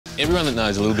Everyone that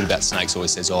knows a little bit about snakes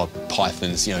always says, oh,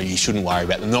 pythons, you know, you shouldn't worry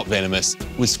about them, they're not venomous.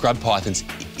 With scrub pythons,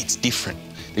 it's different.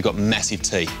 They've got massive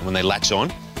teeth, and when they latch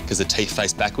on, because the teeth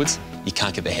face backwards, you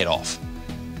can't get their head off.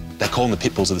 They call them the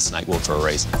pit bulls of the snake world for a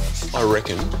reason. I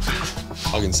reckon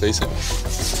I can see something.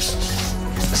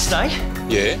 A snake?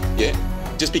 Yeah,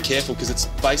 yeah. Just be careful, because it's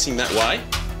facing that way.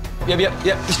 Yep.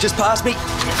 It's just past me.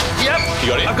 Yep. You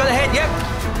got it? I've got a head, yep.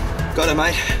 Got it,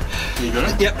 mate. You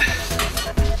got it? Yep.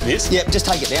 This? Yep, just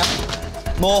take it down.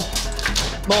 More.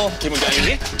 Keep on going in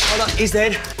here. Hold on, he's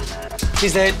dead.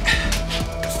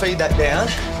 Feed that down.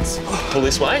 Pull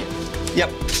this way. Yep.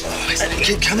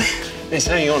 Keep coming. He's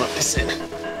hanging on at this end.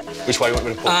 Which way do you want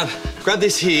me to pull? Grab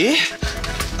this here.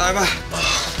 Over.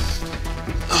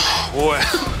 Wow.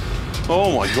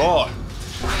 Oh, my God.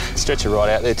 Stretch it right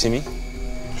out there, Timmy.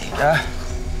 There you go.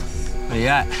 What are you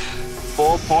at?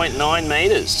 4.9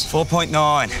 metres.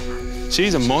 4.9.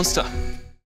 She's a monster.